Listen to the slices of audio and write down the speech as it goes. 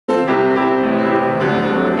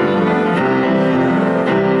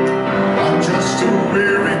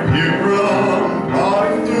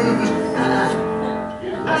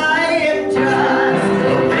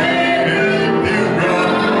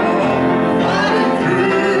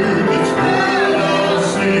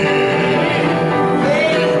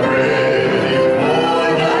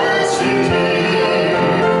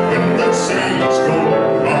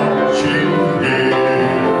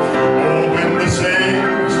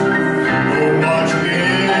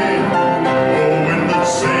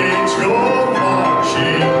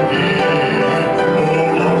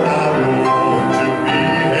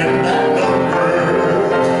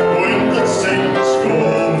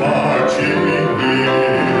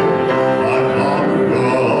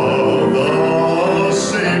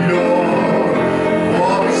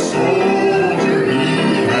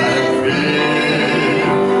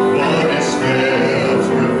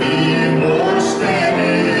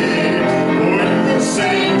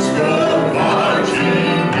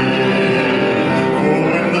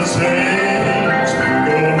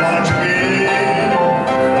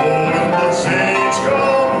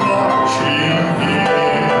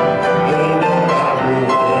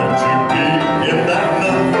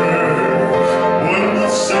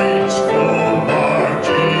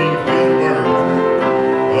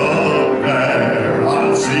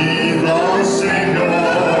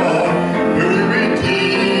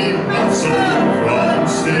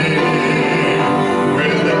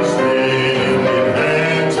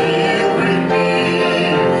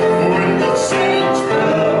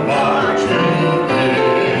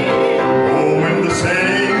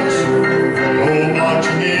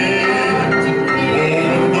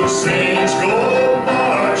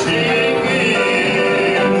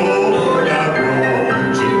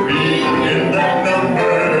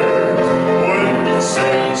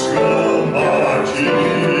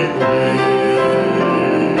Yeah,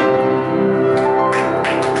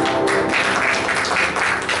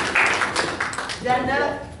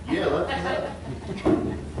 that's enough.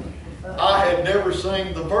 I had never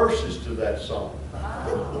sang the verses to that song.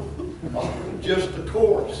 Just the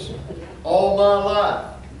chorus. All my life.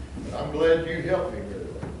 I'm glad you helped me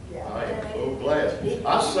with it. I am so glad.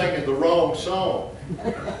 I was singing the wrong song.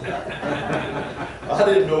 I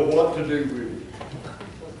didn't know what to do with it.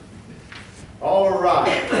 All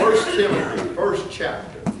right. 1 Timothy, first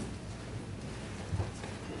chapter.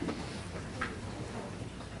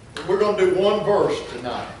 We're going to do one verse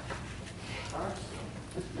tonight.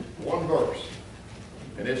 One verse.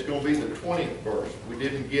 And it's going to be the 20th verse. We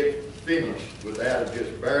didn't get finished with that. I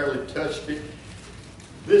just barely touched it.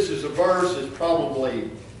 This is a verse that's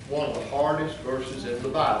probably one of the hardest verses in the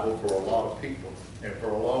Bible for a lot of people. And for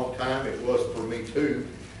a long time it was for me too,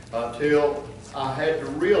 until I had to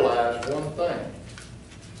realize one thing.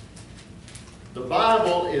 The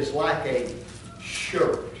Bible is like a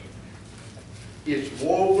shirt. It's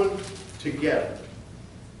woven together.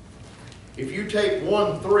 If you take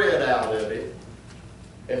one thread out of it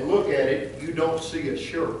and look at it, you don't see a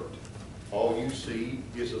shirt. All you see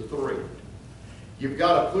is a thread. You've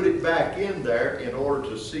got to put it back in there in order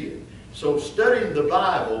to see it. So studying the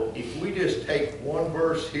Bible, if we just take one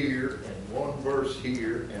verse here and one verse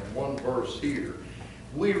here and one verse here,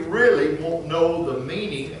 we really won't know the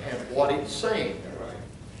meaning and what it's saying.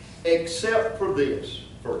 Except for this.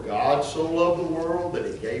 For God so loved the world that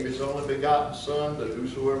He gave His only begotten Son, that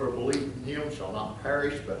whosoever believes in Him shall not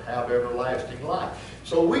perish but have everlasting life.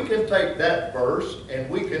 So we can take that verse and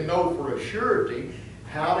we can know for a surety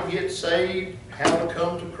how to get saved, how to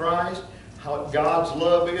come to Christ, how God's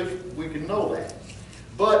love is. We can know that.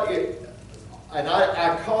 But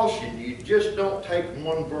I caution you, just don't take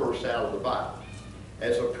one verse out of the Bible.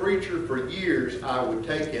 As a preacher for years, I would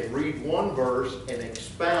take and read one verse and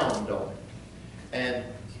expound on it.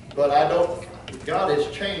 But I don't, God has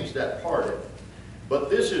changed that part of it. But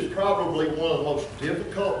this is probably one of the most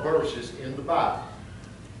difficult verses in the Bible.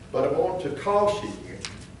 But I want to caution you,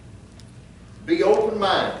 be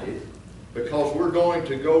open-minded, because we're going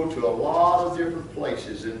to go to a lot of different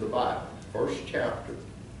places in the Bible. First chapter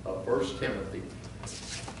of 1 Timothy,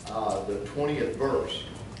 the 20th verse.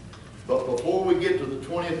 But before we get to the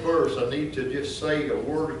 20th verse, I need to just say a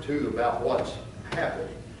word or two about what's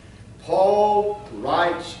happening. Paul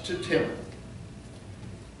writes to Timothy.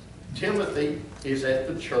 Timothy is at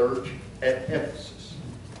the church at Ephesus.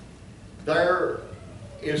 There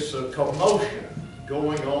is a commotion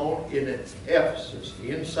going on in Ephesus,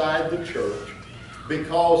 inside the church,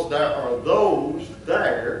 because there are those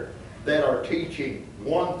there that are teaching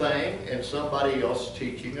one thing and somebody else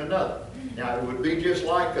teaching another. Now, it would be just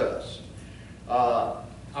like us. I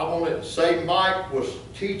want to say Mike was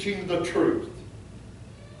teaching the truth.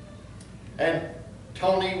 And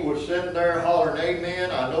Tony was sitting there hollering, amen,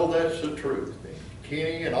 I know that's the truth. And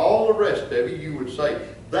Kenny and all the rest of you would say,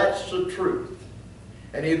 that's the truth.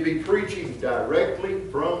 And he'd be preaching directly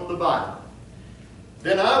from the Bible.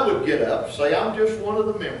 Then I would get up, say I'm just one of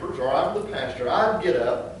the members, or I'm the pastor. I'd get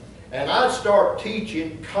up and I'd start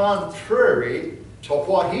teaching contrary to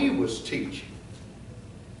what he was teaching.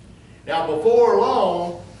 Now, before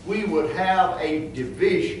long, we would have a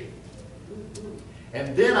division.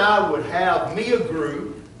 And then I would have me a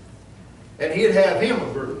group, and he'd have him a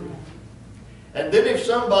group. And then if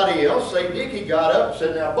somebody else, say Dickie, got up and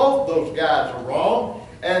said, now both those guys are wrong,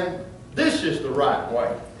 and this is the right way.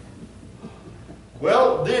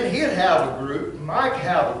 Well, then he'd have a group, Mike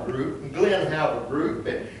have a group, and Glenn have a group,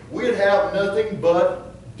 and we'd have nothing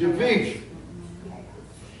but division.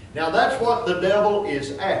 Now that's what the devil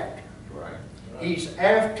is after. He's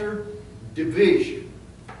after division.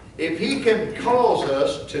 If he can cause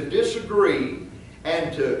us to disagree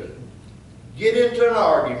and to get into an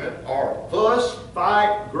argument or fuss,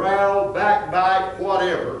 fight, growl, backbite,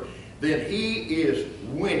 whatever, then he is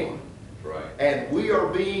winning. Right. And we are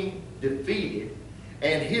being defeated.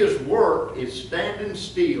 And his work is standing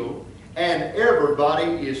still, and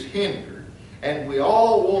everybody is hindered. And we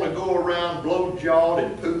all want to go around blow-jawed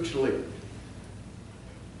and pooch-lipped.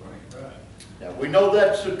 Right. Now we know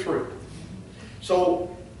that's the truth.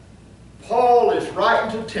 So Paul is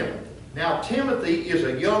writing to Timothy. Now Timothy is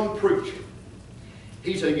a young preacher.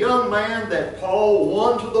 He's a young man that Paul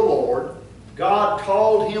won to the Lord. God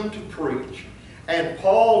called him to preach. And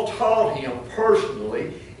Paul taught him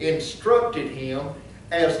personally, instructed him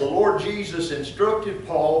as the Lord Jesus instructed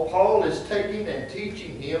Paul. Paul is taking and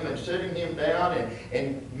teaching him and sitting him down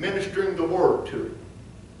and ministering the word to him.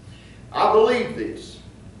 I believe this.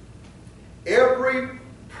 Every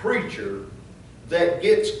preacher that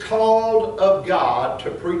gets called of God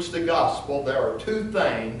to preach the gospel, there are two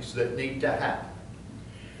things that need to happen.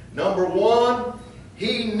 Number one,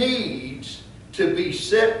 he needs to be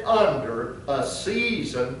set under a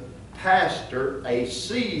seasoned pastor, a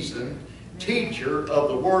seasoned teacher of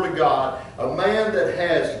the Word of God, a man that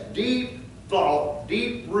has deep thought,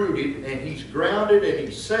 deep rooted, and he's grounded and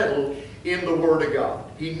he's settled in the Word of God.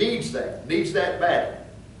 He needs that badly.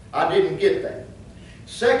 I didn't get that.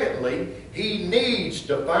 Secondly, he needs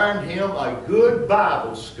to find him a good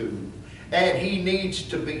Bible school, and he needs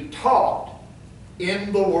to be taught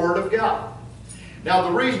in the Word of God. Now,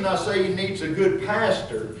 the reason I say he needs a good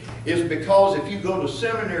pastor is because if you go to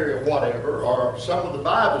seminary or whatever, or some of the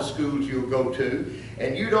Bible schools you'll go to,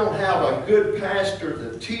 and you don't have a good pastor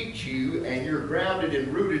to teach you, and you're grounded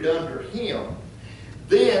and rooted under him,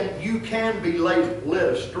 then you can be led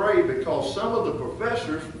astray, because some of the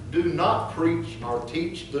professors do not preach or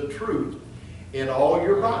teach the truth in all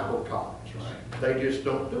your Bible colleges. They just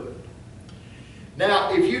don't do it.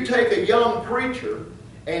 Now, if you take a young preacher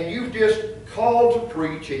and you just call to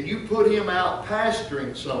preach and you put him out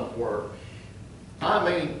pastoring somewhere, I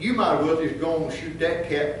mean, you might as well just go and shoot that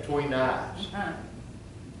cat between the eyes.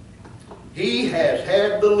 He has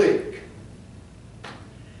had the lick.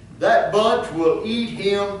 That bunch will eat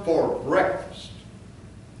him for breakfast.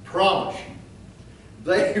 Promise you.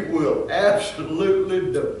 They will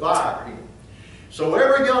absolutely devour him. So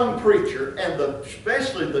every young preacher, and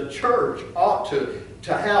especially the church, ought to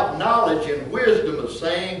have knowledge and wisdom of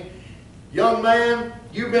saying, young man,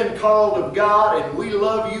 you've been called of God, and we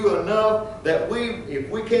love you enough that if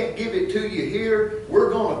we can't give it to you here, we're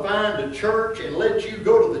going to find a church and let you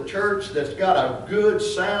go to the church that's got a good,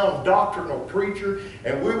 sound, doctrinal preacher,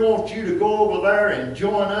 and we want you to go over there and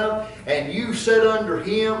join up, and you sit under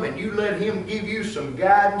him, and you let him give you some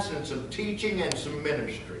guidance and some teaching and some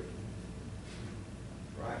ministry.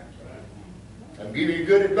 Right. I'm giving you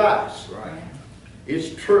good advice. Right.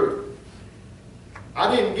 It's true.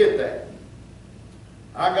 I didn't get that.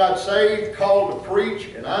 I got saved, called to preach,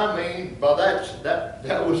 and I mean, by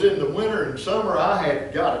that was in the winter and summer. I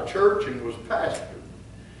had got a church and was pastor.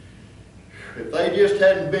 If they just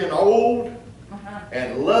hadn't been old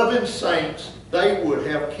and loving saints, they would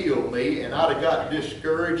have killed me, and I'd have got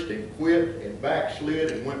discouraged and quit and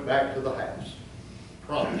backslid and went back to the house.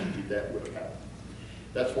 Promise you that would have happened.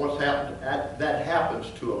 That's what's happened. That happens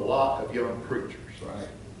to a lot of young preachers. Right.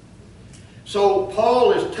 So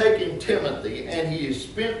Paul is taking Timothy, and he has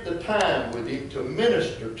spent the time with him to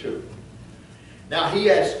minister to him. Now, he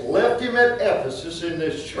has left him at Ephesus in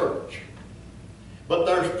this church. But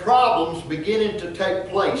there's problems beginning to take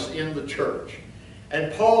place in the church.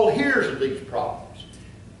 And Paul hears of these problems.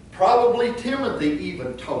 Probably Timothy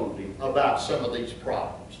even told him about some of these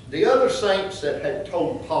problems. The other saints that had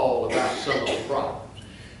told Paul about some of the problems.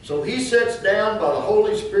 So he sits down by the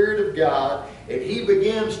Holy Spirit of God, and he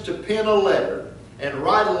begins to pen a letter and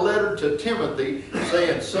write a letter to Timothy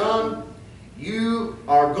saying, son, you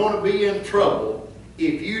are going to be in trouble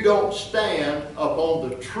if you don't stand upon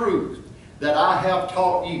the truth that I have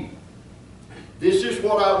taught you. This is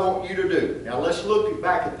what I want you to do. Now let's look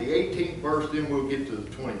back at the 18th verse, then we'll get to the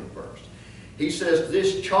 20th verse. He says,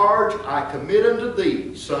 this charge I commit unto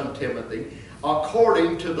thee, son Timothy,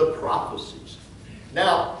 according to the prophecies.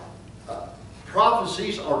 Now,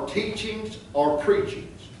 prophecies are teachings or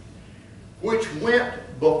preachings, which went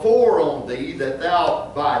before on thee, that thou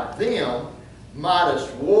by them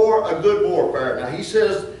mightest war a good warfare. Now he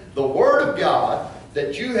says, the word of God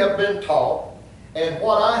that you have been taught, and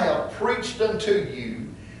what I have preached unto you,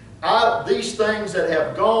 these things that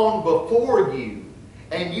have gone before you,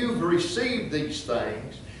 and you've received these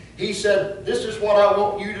things, he said, this is what I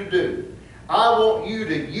want you to do. I want you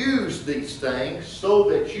to use these things so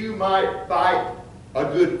that you might fight a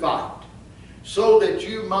good fight, so that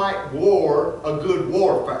you might war a good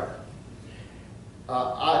warfare.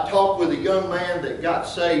 I talked with a young man that got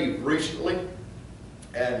saved recently,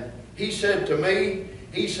 and he said to me,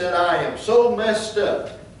 he said, I am so messed up.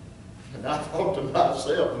 And I thought to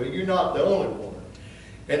myself, well, you're not the only one.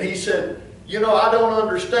 And he said, you know, I don't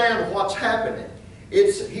understand what's happening.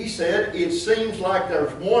 He said, it seems like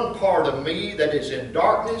there's one part of me that is in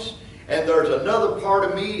darkness, and there's another part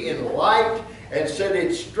of me in light, and said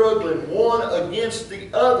it's struggling one against the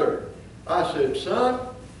other. I said, son,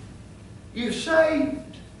 you're saved.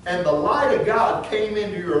 And the light of God came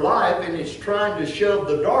into your life, and it's trying to shove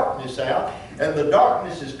the darkness out, and the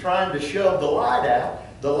darkness is trying to shove the light out.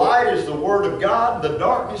 The light is the Word of God, the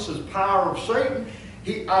darkness is power of Satan.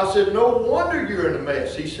 I said, no wonder you're in a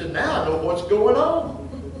mess. He said, now I know what's going on.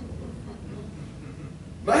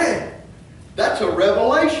 Man, that's That's a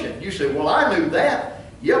revelation. You say, well, I knew that.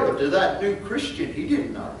 Yeah, but to that new Christian, he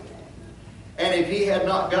didn't know. And if he had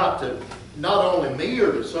not got to not only me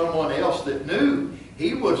or to someone else that knew,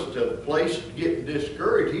 he was to a place getting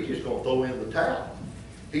discouraged. He's just going to throw in the towel.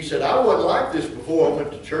 He said, I wasn't like this before I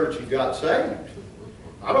went to church and got saved.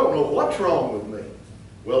 I don't know what's wrong with me.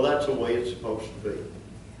 Well, that's the way it's supposed to be.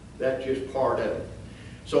 That's just part of it.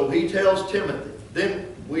 So he tells Timothy.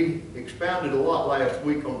 Then we expounded a lot last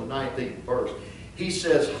week on the 19th verse. He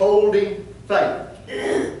says, holding faith.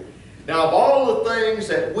 Now, of all the things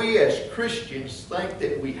that we as Christians think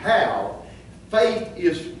that we have, faith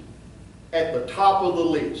is at the top of the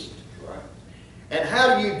list. Right. And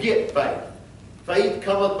how do you get faith? Faith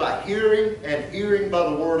cometh by hearing, and hearing by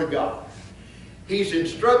the Word of God. He's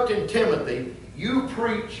instructing Timothy, you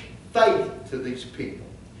preach faith to these people.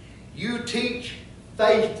 You teach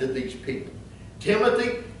faith to these people.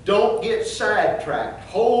 Timothy, don't get sidetracked.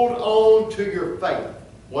 Hold on to your faith.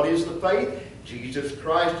 What is the faith? Jesus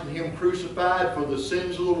Christ and Him crucified for the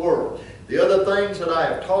sins of the world. The other things that I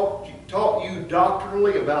have taught you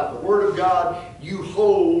doctrinally about the Word of God, you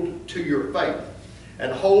hold to your faith.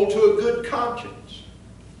 And hold to a good conscience,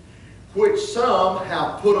 which some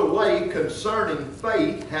have put away concerning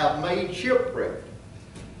faith, have made shipwreck.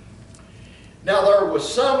 Now there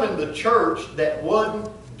was some in the church that wasn't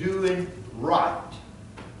doing right.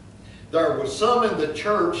 There was some in the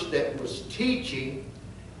church that was teaching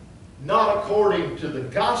not according to the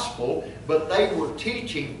gospel, but they were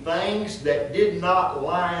teaching things that did not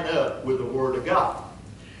line up with the Word of God.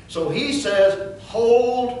 So he says,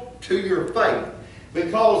 hold to your faith.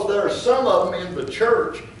 Because there are some of them in the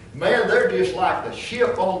church, man, they're just like the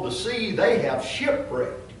ship on the sea. They have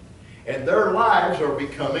shipwrecked. And their lives are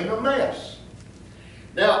becoming a mess.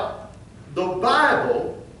 Now, the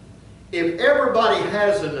Bible, if everybody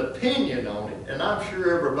has an opinion on it, and I'm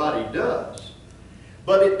sure everybody does,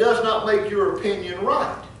 but it does not make your opinion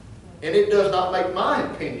right. And it does not make my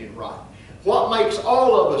opinion right. What makes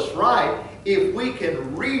all of us right, if we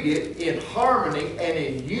can read it in harmony and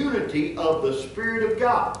in unity of the Spirit of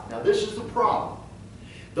God. Now this is the problem.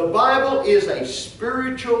 The Bible is a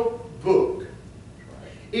spiritual book.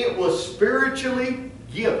 It was spiritually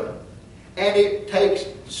given, and it takes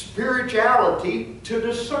spirituality to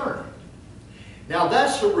discern it. Now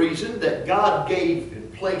that's the reason that God gave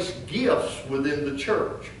and placed gifts within the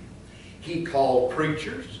church. He called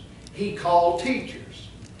preachers. He called teachers.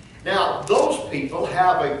 Now, those people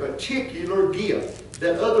have a particular gift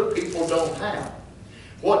that other people don't have.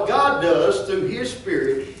 What God does through His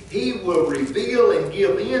Spirit, He will reveal and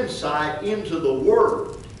give insight into the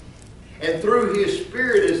Word. And through His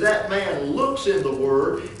Spirit, as that man looks in the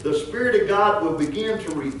Word, the Spirit of God will begin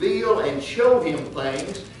to reveal and show him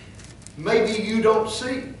things maybe you don't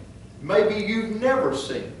see. Maybe you've never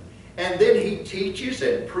seen. And then he teaches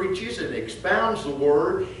and preaches and expounds the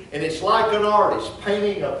Word. And it's like an artist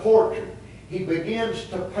painting a portrait. He begins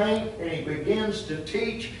to paint and he begins to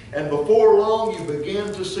teach. And before long you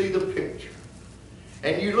begin to see the picture.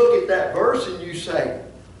 And you look at that verse and you say,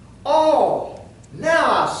 oh,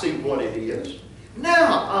 now I see what it is.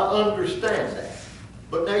 Now I understand that.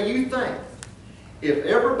 But now you think, if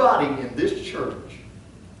everybody in this church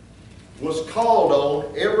was called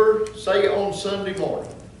on say on Sunday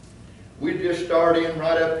morning, we just start in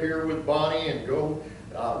right up here with Bonnie and go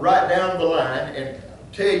right down the line and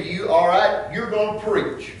tell you, all right, you're going to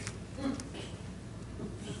preach.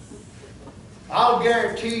 I'll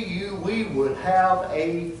guarantee you we would have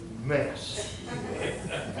a mess.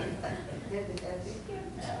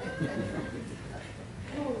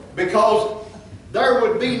 Because there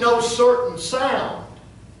would be no certain sound.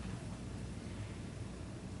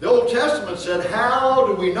 The Old Testament said, how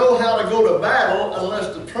do we know how to go to battle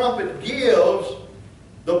unless the trumpet gives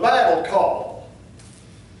the battle call?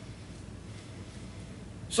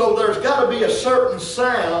 So there's got to be a certain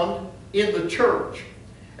sound in the church.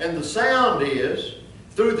 And the sound is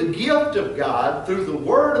through the gift of God, through the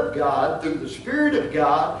Word of God, through the Spirit of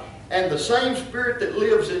God, and the same Spirit that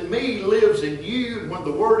lives in me lives in you. And when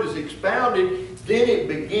the Word is expounded, then it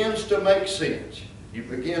begins to make sense. You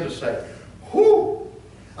begin to say, whew!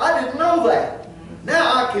 I didn't know that.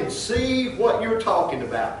 Now I can see what you're talking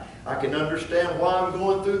about. I can understand why I'm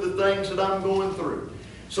going through the things that I'm going through.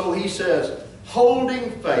 So he says, holding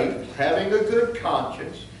faith, having a good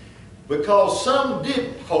conscience, because some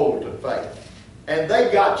didn't hold to faith, and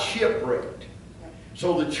they got shipwrecked.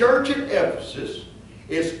 So the church at Ephesus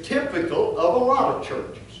is typical of a lot of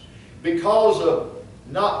churches, because of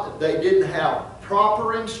they didn't have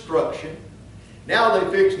proper instruction. Now they're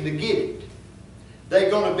fixing to get it. They're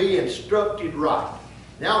going to be instructed right.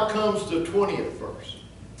 Now comes the 20th verse.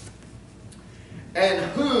 and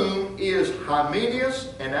whom is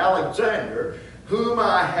Hymenaeus and Alexander, whom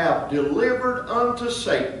I have delivered unto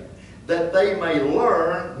Satan, that they may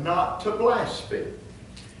learn not to blaspheme.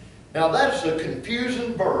 Now that's a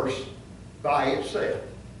confusing verse by itself.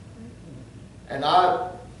 And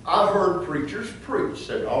I've heard preachers preach,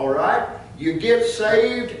 said, all right, you get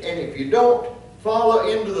saved, and if you don't follow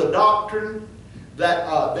into the doctrine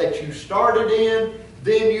that you started in,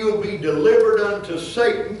 then you'll be delivered unto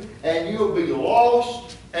Satan, and you'll be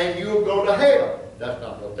lost, and you'll go to hell. That's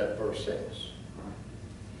not what that verse says.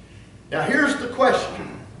 Now here's the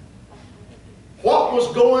question. What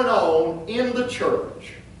was going on in the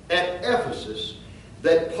church at Ephesus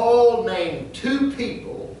that Paul named two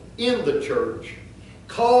people in the church,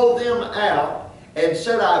 called them out, and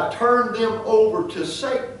said, I've turned them over to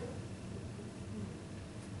Satan?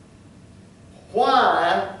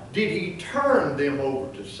 Why did he turn them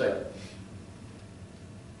over to Satan?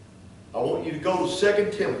 I want you to go to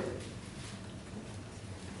 2 Timothy.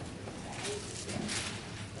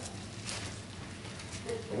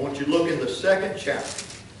 I want you to look in the 2nd chapter.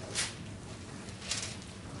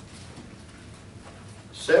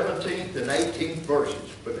 17th and 18th verses.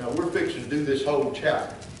 But now we're fixing to do this whole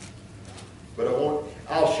chapter. But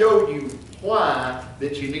I'll show you why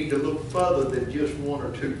that you need to look further than just one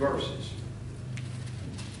or two verses.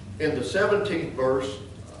 In the 17th verse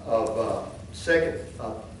of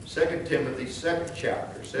 2 Timothy, 2nd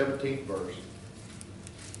chapter, 17th verse.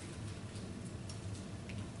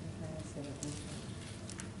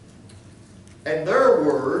 And their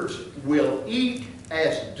words will eat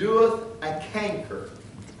as doeth a canker,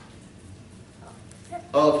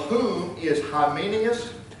 of whom is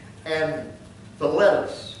Hymenaeus and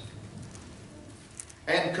Philetus.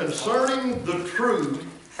 And concerning the truth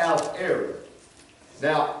have erred.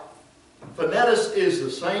 Now, Philetus is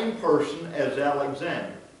the same person as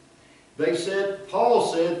Alexander.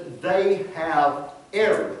 Paul said, they have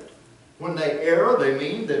erred. When they err, they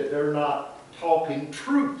mean that they're not talking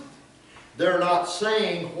truth. They're not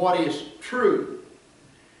saying what is true.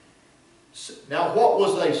 Now, what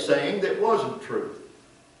was they saying that wasn't true?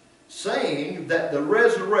 Saying that the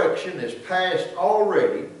resurrection is past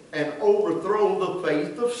already and overthrow the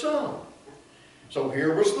faith of some. So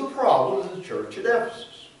here was the problem in the church at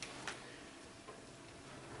Ephesus.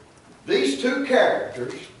 These two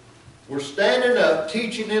characters were standing up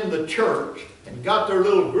teaching in the church and got their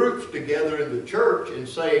little groups together in the church and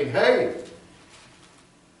saying, hey,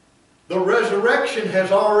 the resurrection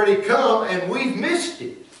has already come and we've missed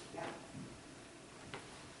it.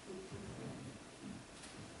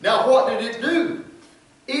 Now what did it do?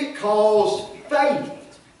 It caused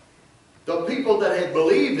faith. The people that had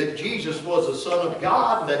believed that Jesus was the Son of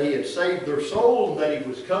God, that He had saved their soul, and that He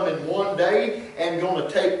was coming one day and going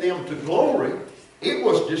to take them to glory, it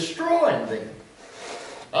was destroying them.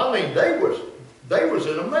 I mean, they was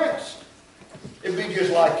in a mess. It'd be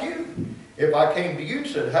just like you. If I came to you and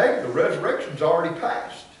said, hey, the resurrection's already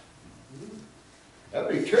passed.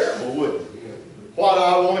 That'd be terrible, wouldn't it? Why do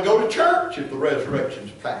I want to go to church if the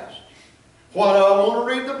resurrection's passed? Why do I want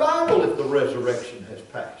to read the Bible if the resurrection has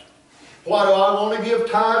passed? Why do I want to give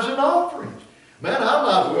tithes and offerings? Man, I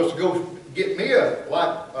might as well go get me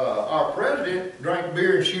like our president, drink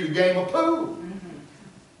beer and shoot a game of pool.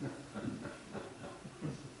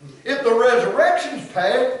 If the resurrection's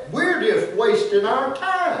passed, we're just wasting our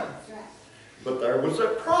time. But there was a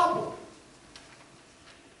problem.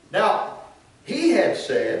 Now, he had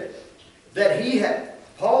said that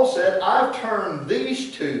Paul said, I've turned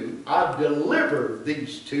these two, I've delivered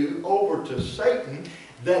these two over to Satan,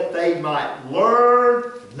 that they might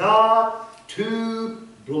learn not to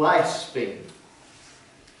blaspheme.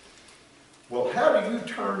 Well, how do you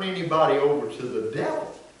turn anybody over to the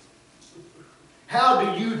devil?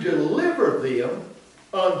 How do you deliver them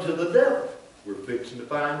unto the devil? We're fixing to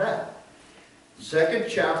find out. 2nd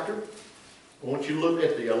chapter, I want you to look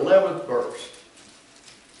at the 11th verse.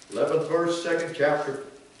 11th verse, 2nd chapter,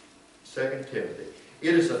 2 Timothy.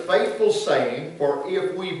 It is a faithful saying, for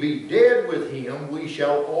if we be dead with Him, we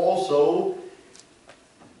shall also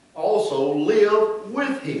live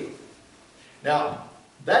with Him. Now,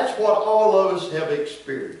 that's what all of us have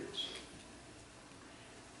experienced.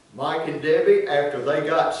 Mike and Debbie, after they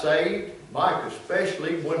got saved, Mike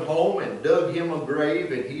especially went home and dug him a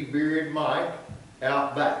grave, and he buried Mike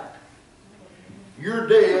out back. You're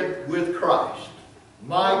dead with Christ.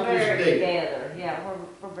 Mike is dead. Together. Yeah,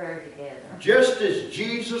 we're buried together. Just as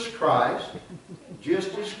Jesus Christ,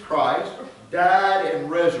 died and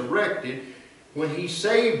resurrected, when He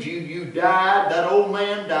saved you, you died, that old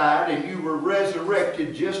man died, and you were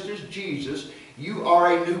resurrected just as Jesus. You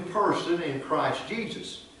are a new person in Christ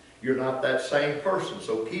Jesus. You're not that same person.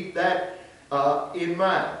 So keep that in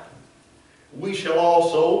mind. We shall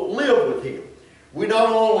also live with Him. We not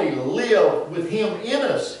only live with Him in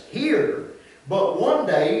us here, but one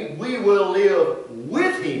day we will live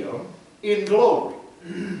with Him in glory.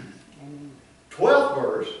 12th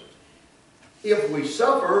verse. If we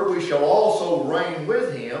suffer, we shall also reign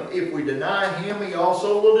with Him. If we deny Him, He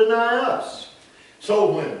also will deny us.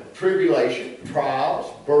 So when tribulation,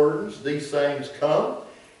 trials, burdens, these things come,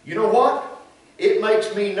 you know what? It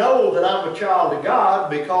makes me know that I'm a child of God,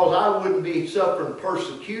 because I wouldn't be suffering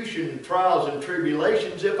persecution and trials and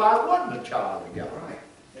tribulations if I wasn't a child of God. Right.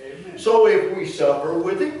 Amen. So if we suffer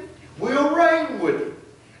with Him, we'll reign with Him.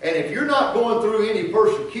 And if you're not going through any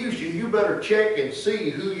persecution, you better check and see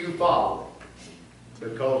who you follow,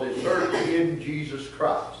 because it's certainly in Jesus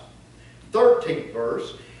Christ. 13th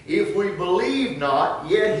verse. If we believe not,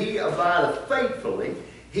 yet He abideth faithfully,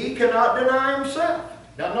 He cannot deny Himself.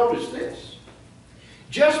 Now notice this.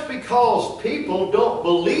 Just because people don't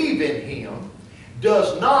believe in Him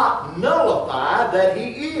does not nullify that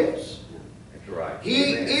He is. That's right.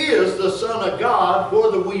 He Amen. is the Son of God,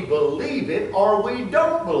 whether we believe it or we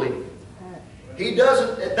don't believe it.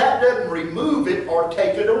 That doesn't remove it or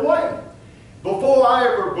take it away. Before I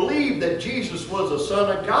ever believed that Jesus was the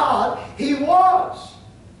Son of God, He was.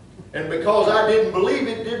 And because I didn't believe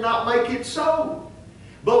it, did not make it so.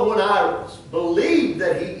 But when I believed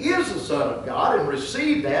that He is the Son of God and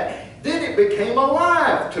received that, then it became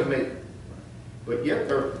alive to me. But yet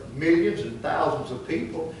there are millions and thousands of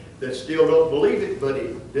people that still don't believe it, but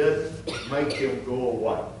it doesn't make Him go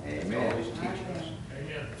away. Amen. That's all He's teaching us.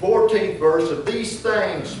 14th verse, of these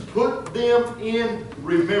things put them in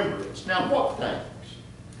remembrance. Now what things?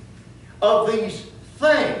 Of these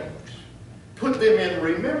things put them in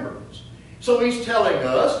remembrance. So He's telling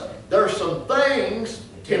us there's some things,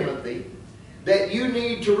 Timothy, that you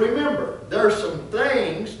need to remember. There are some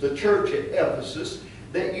things, the church at Ephesus,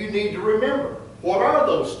 that you need to remember. What are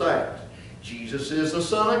those things? Jesus is the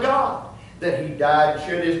Son of God, that He died and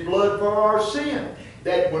shed His blood for our sin,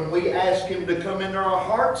 that when we ask Him to come into our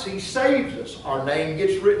hearts, He saves us. Our name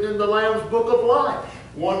gets written in the Lamb's Book of Life.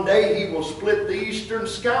 One day He will split the eastern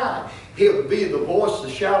sky. He'll be the voice, the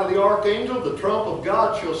shout of the archangel, the trump of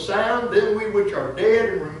God shall sound. Then we which are dead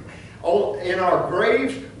and in our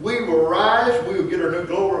graves, we will rise. We will get our new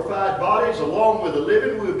glorified bodies along with the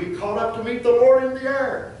living. We will be caught up to meet the Lord in the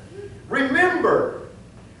air. Remember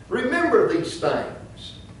these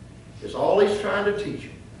things. Is all He's trying to teach you.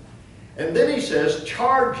 And then He says,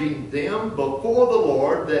 charging them before the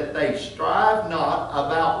Lord that they strive not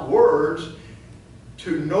about words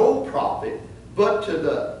to no profit, but to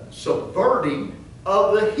the subverting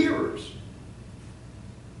of the hearers.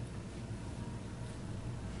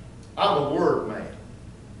 I'm a word man.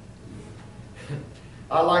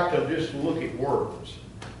 I like to just look at words.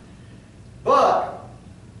 But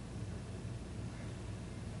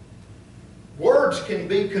words can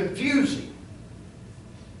be confusing.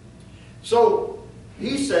 So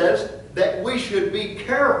he says that we should be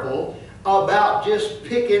careful about just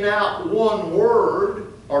picking out one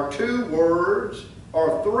word or two words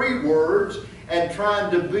or three words and trying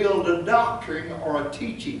to build a doctrine or a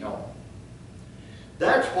teaching on it.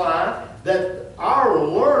 That's why that our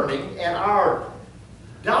learning and our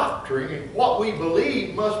doctrine and what we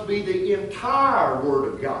believe must be the entire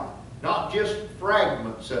Word of God, not just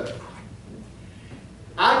fragments of it.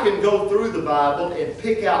 I can go through the Bible and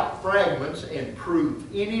pick out fragments and prove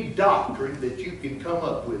any doctrine that you can come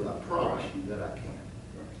up with. I promise you that I can.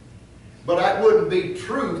 But that wouldn't be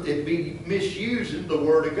truth. It'd be misusing the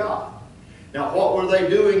Word of God. Now, what were they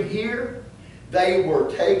doing here? They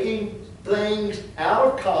were taking things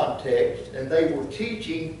out of context, and they were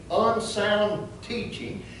teaching unsound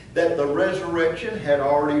teaching that the resurrection had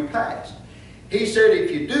already passed. He said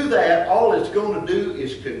if you do that, all it's going to do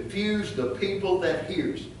is confuse the people that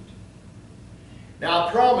hears it. Now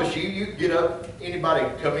I promise you, you can get up, anybody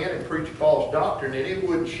can come in and preach false doctrine, and it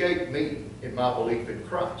wouldn't shake me in my belief in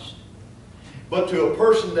Christ. But to a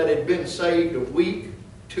person that had been saved a week,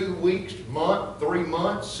 2 weeks, month, 3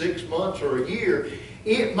 months, 6 months, or a year,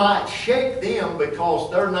 it might shake them because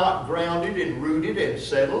they're not grounded and rooted and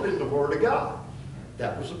settled in the Word of God.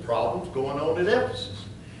 That was the problems going on at Ephesus.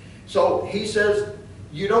 So he says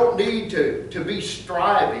you don't need to be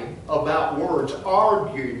striving about words,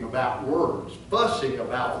 arguing about words, fussing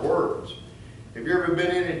about words. Have you ever been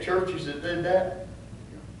in any churches that did that?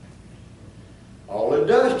 All it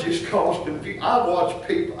does is just cause confusion. I watch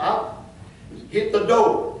people, I hit the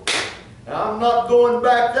door. Now, I'm not going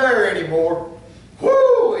back there anymore.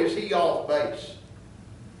 Whoo, is he off base?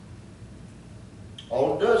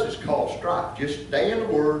 All it does is cause strife. Just stay in the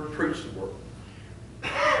Word, preach the Word.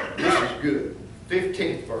 This is good.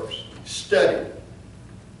 15th verse. Study.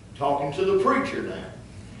 Talking to the preacher now.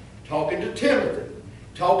 Talking to Timothy.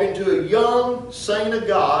 Talking to a young saint of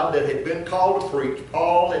God that had been called to preach.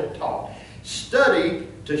 Paul had taught. Study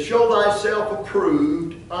to show thyself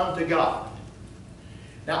approved unto God.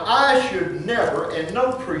 Now I should never, and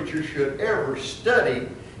no preacher should ever study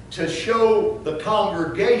to show the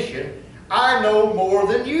congregation, I know more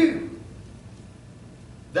than you.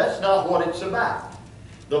 That's not what it's about.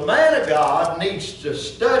 The man of God needs to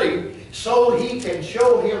study so he can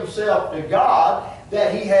show himself to God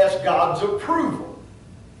that he has God's approval.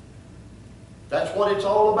 That's what it's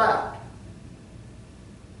all about.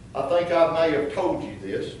 I think I may have told you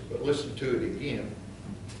this, but listen to it again.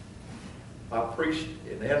 I preached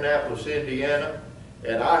in Annapolis, Indiana,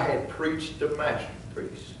 and I had preached a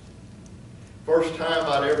masterpiece. First time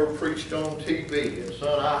I'd ever preached on TV, and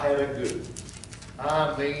son, I had a good one.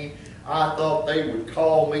 I mean, I thought they would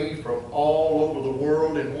call me from all over the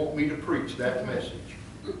world and want me to preach that message.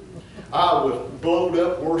 I was blowed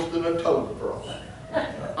up worse than a toad frog.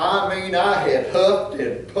 I mean, I had huffed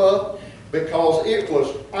and puffed because it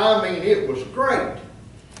was great.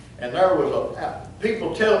 And there was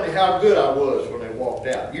people telling me how good I was when they walked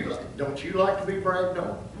out. Don't you like to be bragged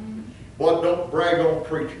on? Well, don't brag on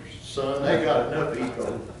preachers, son. They got enough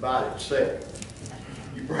ego by itself.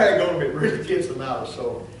 You brag on them, it really gets them out of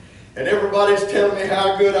sorts. And everybody's telling me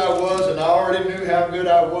how good I was, and I already knew how good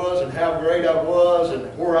I was and how great I was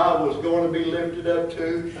and where I was going to be lifted up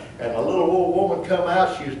to. And a little old woman come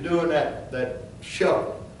out, she was doing that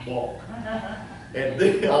shuffle walk. And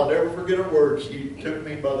then, I'll never forget her words. She took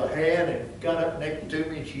me by the hand and got up next to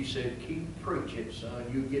me and she said, keep preaching, son.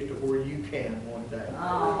 You get to where you can one day.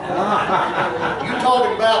 You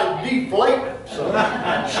talking about it deflating,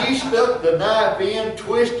 son. She stuck the knife in,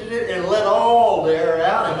 twisted it, and let all the air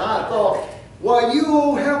out. And I thought, why, you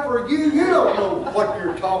old heifer, you don't know what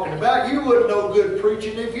you're talking about. You wouldn't know good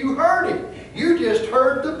preaching if you heard it. You just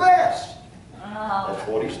heard the best. That's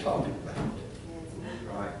what he's talking about.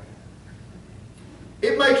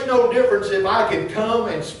 It makes no difference if I can come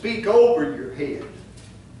and speak over your head.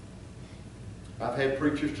 I've had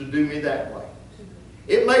preachers to do me that way.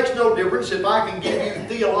 It makes no difference if I can give you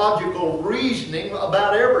theological reasoning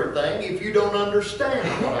about everything if you don't understand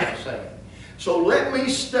what I'm saying. So let me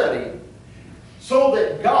study so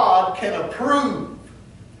that God can approve.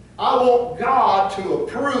 I want God to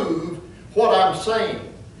approve what I'm saying.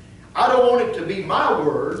 I don't want it to be my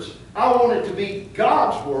words. I want it to be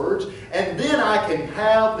God's words, and then I can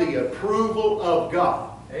have the approval of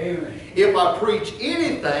God. Amen. If I preach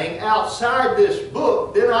anything outside this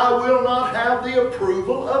book, then I will not have the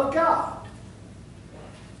approval of God.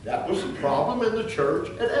 That was the problem in the church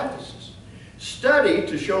at Ephesus. Study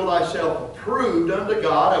to show thyself approved unto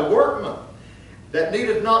God, a workman that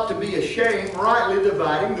needeth not to be ashamed, rightly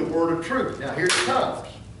dividing the word of truth. Now here it comes.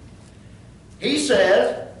 He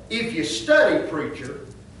says, if you study, preacher,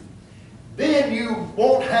 then you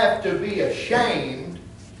won't have to be ashamed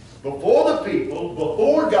before the people,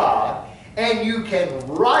 before God, and you can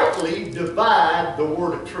rightly divide the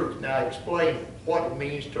word of truth. Now explain what it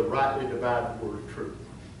means to rightly divide the word of truth.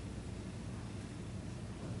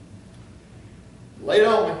 Lay it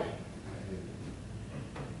on me.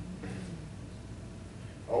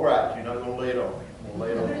 All right, you're not going to lay it on me. I'm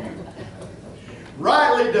going to lay it on you.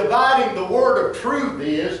 Rightly dividing the word of truth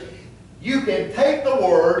is, you can take the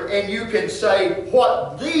word and you can say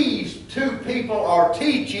what these two people are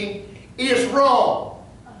teaching is wrong.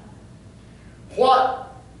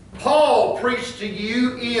 What Paul preached to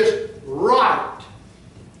you is right.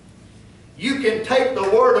 You can take the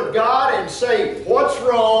word of God and say what's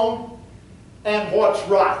wrong and what's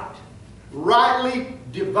right. Rightly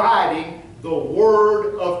dividing the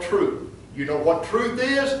word of truth. You know what truth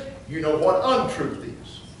is, you know what untruth is.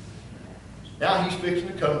 Now he's fixing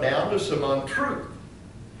to come down to some untruth.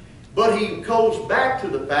 But he goes back to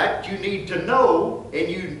the fact you need to know, and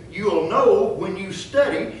you'll know when you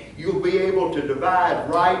study, you'll be able to divide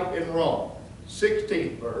right and wrong.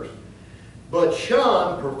 16th verse. But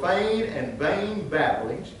shun profane and vain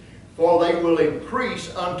babblings, for they will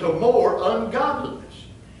increase unto more ungodliness.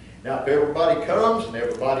 Now if everybody comes and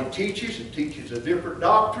everybody teaches and teaches a different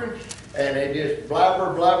doctrine, and they just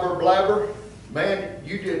blabber, blabber, blabber, man,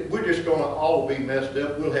 we're just going to all be messed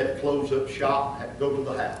up. We'll have to close up shop and have to go to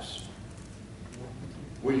the house.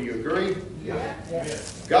 Will you agree? Yeah.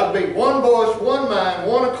 Got to be one voice, one mind,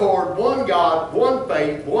 one accord, one God, one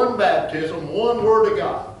faith, one baptism, one word of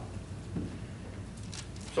God.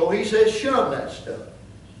 So he says shun that stuff.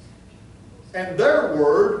 and their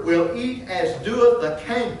word will eat as doeth the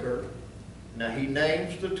canker. Now he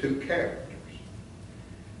names the two characters,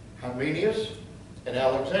 Hymenaeus and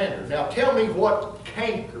Alexander. Now tell me what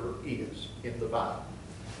canker is in the Bible.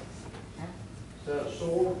 Is that a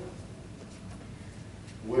sword?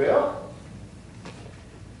 Well,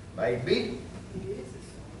 maybe.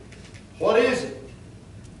 What is it?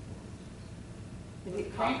 If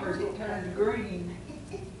it conquers, it turns green.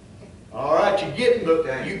 All right, you're getting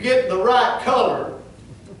the right color.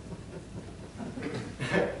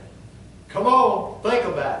 Come on, think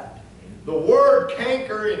about it. The word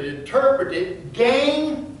canker is interpreted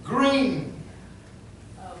gangrene.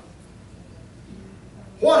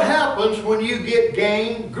 What happens when you get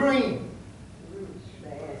gangrene?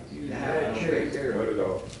 You have to take care of it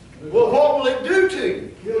all. Well, what will it do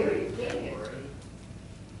to you?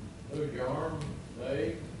 Lose your arm,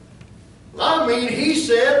 leg. I mean, he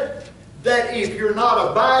said that if you're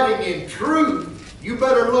not abiding in truth, you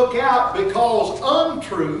better look out, because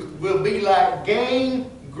untruth will be like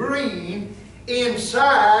gangrene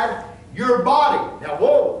inside your body. Now,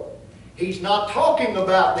 whoa, he's not talking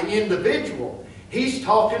about the individual. He's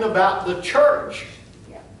talking about the church,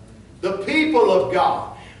 the people of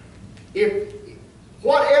God. If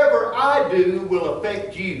whatever I do will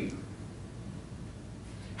affect you,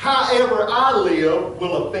 however I live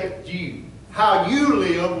will affect you. How you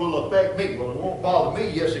live will affect me. Well, it won't bother me.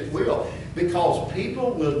 Yes, it will. Because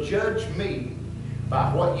people will judge me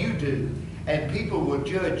by what you do, and people will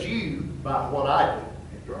judge you by what I do.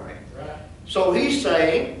 That's right. Right. So he's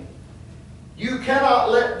saying, you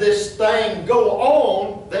cannot let this thing go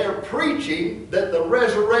on. They're preaching that the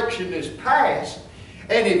resurrection is past.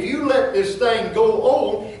 And if you let this thing go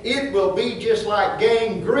on, it will be just like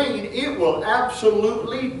gangrene. It will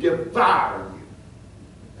absolutely devour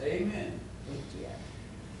you. Amen.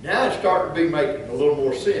 Now it's starting to be making a little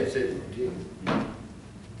more sense, isn't it?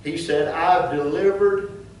 He said, I've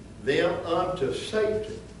delivered them unto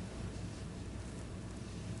Satan.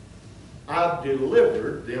 I've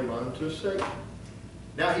delivered them unto Satan.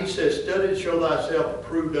 Now he says, study to show thyself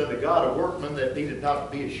approved unto God, a workman that needeth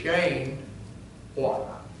not to be ashamed. What?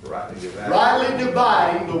 Rightly dividing. Rightly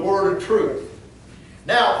dividing the word of truth.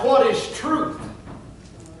 Now, what is truth?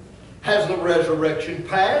 Has the resurrection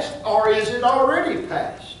passed, or is it already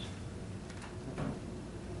passed?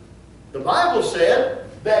 The Bible said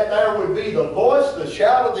that there would be the voice, the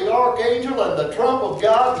shout of the archangel, and the trump of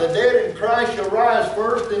God. The dead in Christ shall rise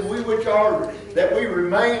first, and we which are, that we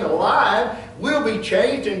remain alive, will be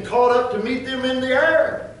changed and caught up to meet them in the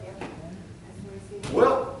air.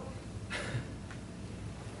 Well,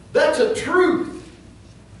 that's a truth.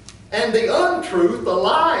 And the untruth, the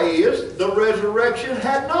lie is, the resurrection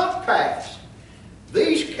had not passed.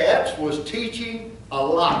 These cats was teaching a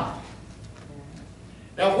lie.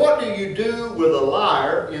 Now, what do you do with a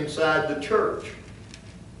liar inside the church?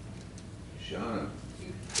 Shun him.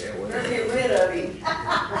 Yeah, Better well, get rid of him.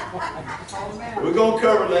 We're going to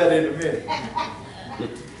cover that in a minute.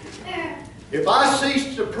 If I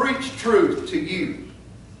cease to preach truth to you,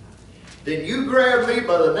 then you grab me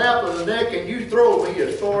by the nape of the neck and you throw me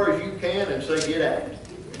as far as you can and say, get out.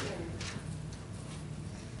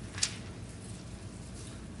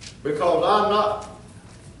 Because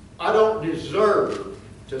I don't deserve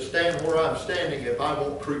to stand where I'm standing if I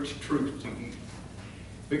won't preach truth to you.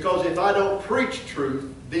 Because if I don't preach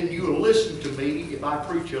truth, then you'll listen to me if I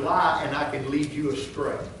preach a lie, and I can lead you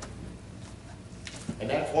astray. And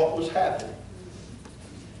that's what was happening.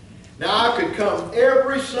 Now, I could come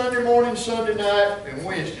every Sunday morning, Sunday night, and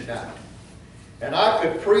Wednesday night, and I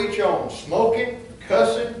could preach on smoking,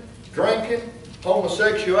 cussing, drinking,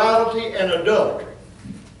 homosexuality, and adultery.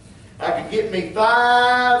 I could get me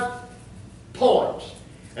 5 points,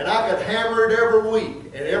 and I could hammer it every week,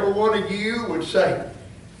 and every one of you would say,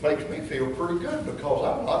 makes me feel pretty good because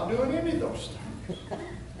I'm not doing any of those things.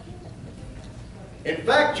 In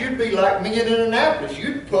fact, you'd be like me in Indianapolis.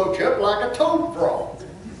 You'd poach up like a toad frog.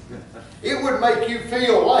 It would make you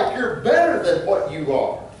feel like you're better than what you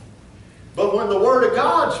are. But when the Word of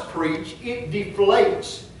God's preached, it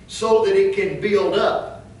deflates so that it can build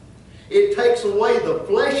up. It takes away the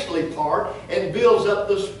fleshly part and builds up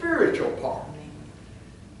the spiritual part.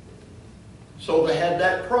 So they had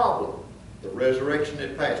that problem. The resurrection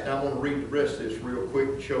had passed. Now I'm going to read the rest of this real quick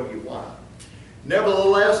and show you why.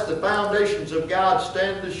 Nevertheless, the foundations of God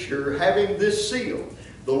stand assured, having this seal.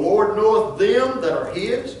 The Lord knoweth them that are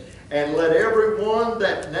His, and let every one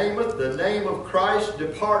that nameth the name of Christ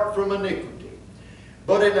depart from iniquity.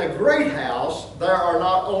 But in a great house there are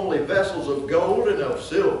not only vessels of gold and of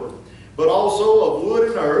silver, but also of wood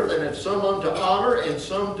and earth, and of some unto honor and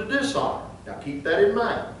some to dishonor. Now keep that in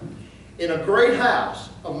mind. in a great house,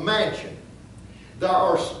 a mansion, there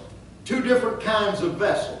are two different kinds of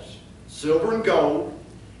vessels, silver and gold,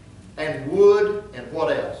 and wood, and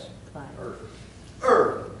what else? Earth.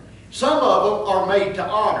 Earth. Some of them are made to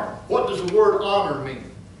honor. What does the word honor mean?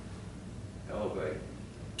 Elevate.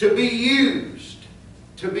 To be used.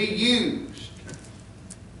 To be used.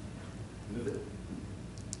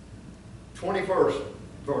 21st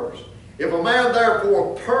verse. If a man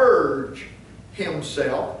therefore purge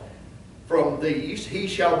himself from these, he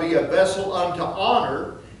shall be a vessel unto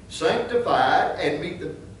honor, sanctified, and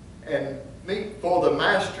meet for the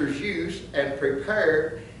master's use, and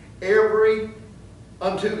prepared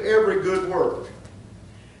unto every good work.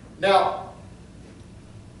 Now,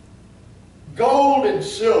 gold and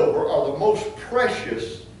silver are the most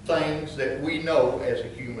precious things that we know as a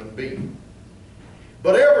human being.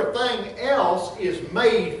 But everything else is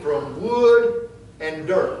made from wood and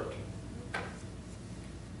dirt.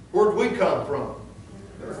 Where'd we come from?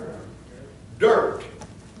 Dirt.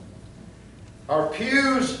 Our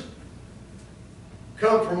pews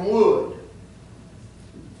come from wood.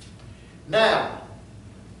 Now,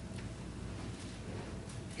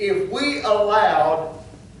 if we allowed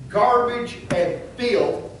garbage and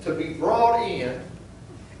filth to be brought in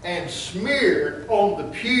and smeared on the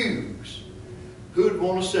pews, who'd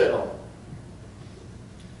want to sit on them?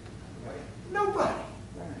 Nobody.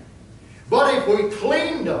 But if we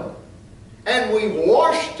cleaned them and we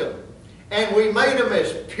washed them and we made them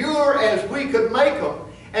as pure as we could make them,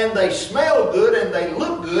 and they smell good and they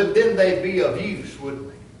look good, then they'd be of use,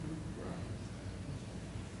 wouldn't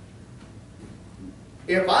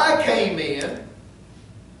they? If I came in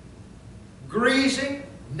greasy,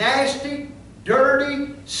 nasty,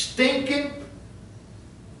 dirty, stinking,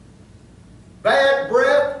 bad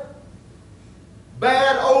breath,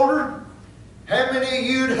 bad odor, how many of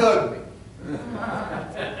you'd hug me?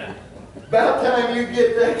 About time you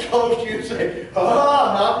get that close, you say,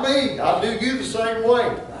 not me. I'll do you the same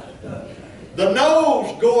way. The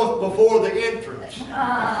nose goeth before the entrance.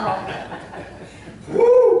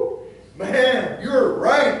 Woo! Man, you're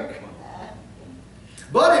rank.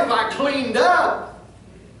 But if I cleaned up,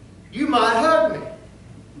 you might hug me.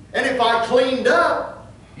 And if I cleaned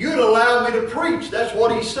up, you'd allow me to preach. That's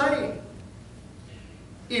what he's saying.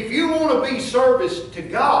 If you want to be service to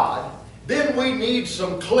God, then we need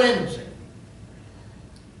some cleansing.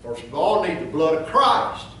 First of all, we need the blood of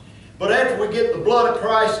Christ. But after we get the blood of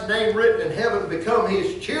Christ's name written in heaven, become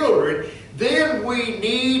His children, then we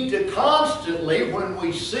need to constantly, when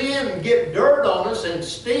we sin and get dirt on us and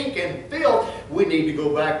stink and filth, we need to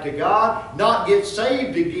go back to God, not get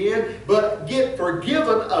saved again, but get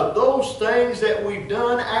forgiven of those things that we've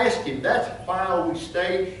done. Ask Him. That's why we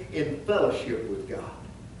stay in fellowship with God.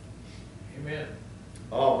 Amen.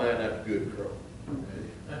 Oh man, that's good, Crow.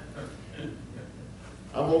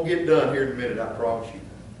 I'm going to get done here in a minute, I promise you.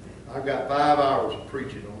 I've got 5 hours of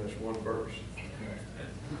preaching on this one verse.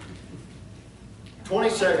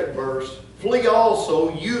 22nd verse. Flee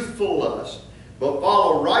also youthful lust, but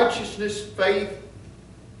follow righteousness, faith,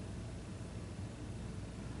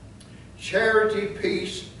 charity,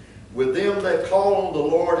 peace, with them that call on the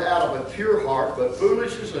Lord out of a pure heart, but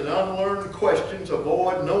foolishness and unlearned questions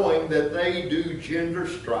avoid, knowing that they do gender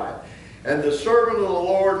strife. And the servant of the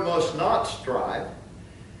Lord must not strive.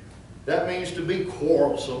 That means to be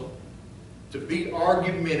quarrelsome, to be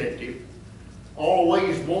argumentative,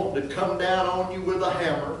 always wanting to come down on you with a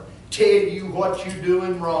hammer, tell you what you're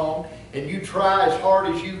doing wrong, and you try as hard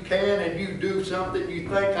as you can, and you do something you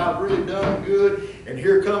think, I've really done good, and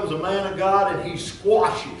here comes a man of God and he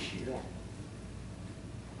squashes you.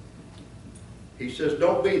 He says,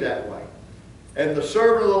 don't be that way. And the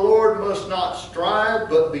servant of the Lord must not strive,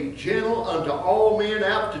 but be gentle unto all men,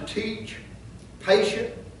 apt to teach,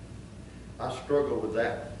 patient. I struggle with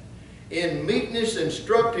that. In meekness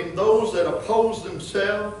instructing those that oppose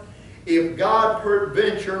themselves, if God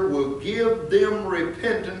peradventure will give them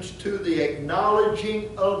repentance to the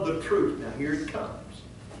acknowledging of the truth. Now here it comes.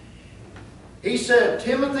 He said,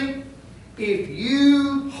 Timothy, if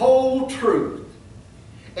you hold truth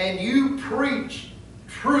and you preach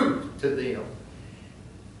truth to them,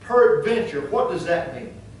 peradventure, what does that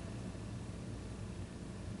mean?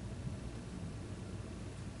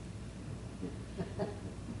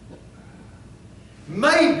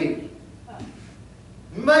 Maybe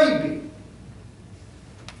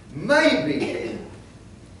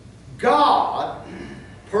God,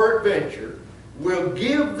 peradventure, will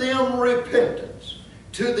give them repentance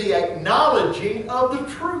to the acknowledging of the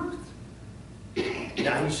truth.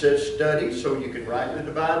 Now he says study so you can rightly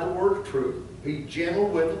divide the word of truth. Be gentle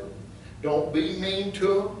with them. Don't be mean to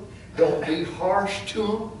them. Don't be harsh to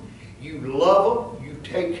them. you love them, you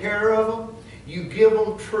take care of them, you give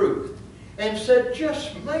them truth. And said,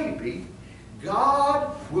 just maybe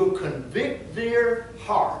God will convict their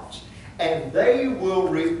hearts and they will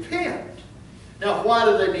repent. Now, why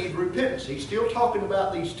do they need repentance? He's still talking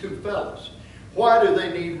about these two fellows. Why do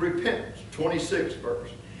they need repentance? 26th verse.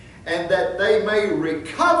 And that they may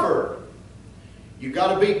recover. You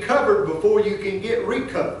got to be covered before you can get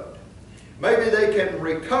recovered. Maybe they can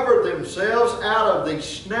recover themselves out of the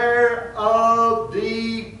snare of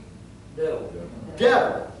the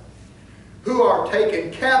devil, who are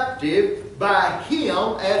taken captive by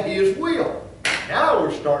him at his will. Now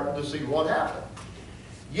we're starting to see what happened.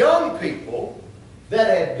 Young people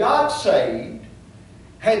that had got saved,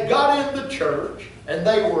 had got in the church, and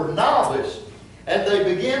they were novice, and they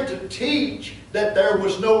began to teach that there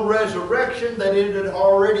was no resurrection, that it had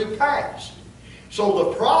already passed. So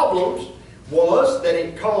the problems was that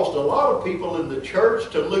it caused a lot of people in the church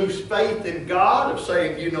to lose faith in God, of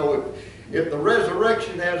saying, you know, if the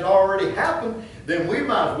resurrection has already happened, then we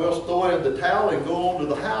might as well throw in the towel and go on to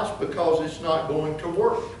the house because it's not going to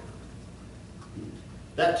work.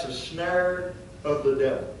 That's a snare of the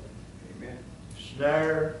devil. Amen.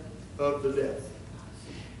 Snare of the devil.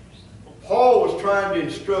 Paul was trying to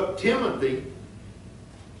instruct Timothy,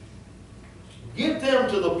 get them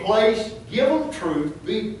to the place, give them truth,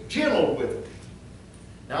 be gentle with them.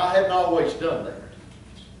 Now, I hadn't always done that.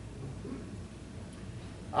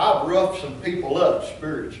 I've roughed some people up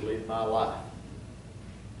spiritually in my life.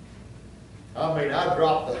 I mean, I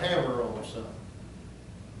dropped the hammer on some.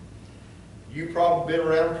 You've probably been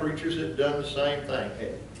around preachers that done the same thing,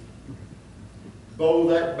 haven't you? Bow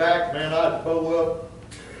that back, man, I'd bow up.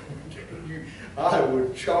 I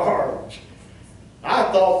would charge. I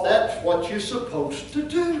thought that's what you're supposed to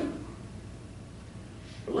do.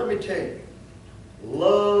 But let me tell you,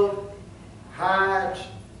 love hides,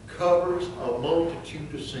 covers a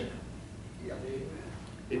multitude of sin.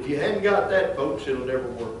 If you hadn't got that, folks, it'll never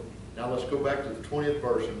work. Now let's go back to the 20th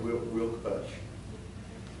verse and we'll hush.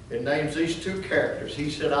 It names these two characters. He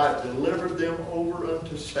said, I delivered them over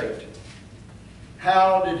unto Satan.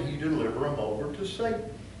 How did he deliver them over to Satan?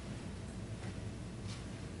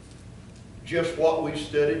 Just what we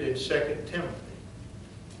studied in 2 Timothy.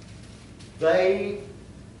 They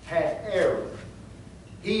had error.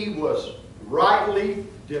 He was rightly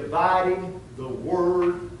dividing the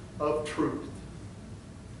word of truth.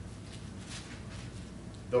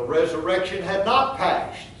 The resurrection had not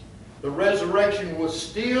passed. The resurrection was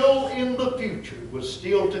still in the future, was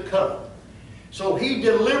still to come. So he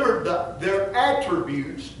delivered their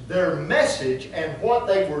attributes, their message, and what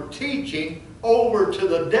they were teaching over to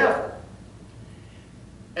the devil.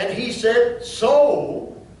 And he said,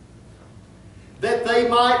 so that they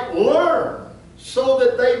might learn. So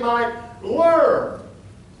that they might learn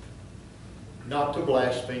not to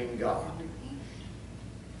blaspheme God.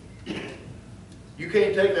 You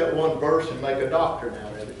can't take that one verse and make a doctrine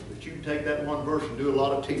out of it, but you can take that one verse and do a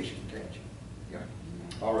lot of teaching, can't you? Yeah.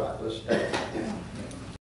 All right, let's stand.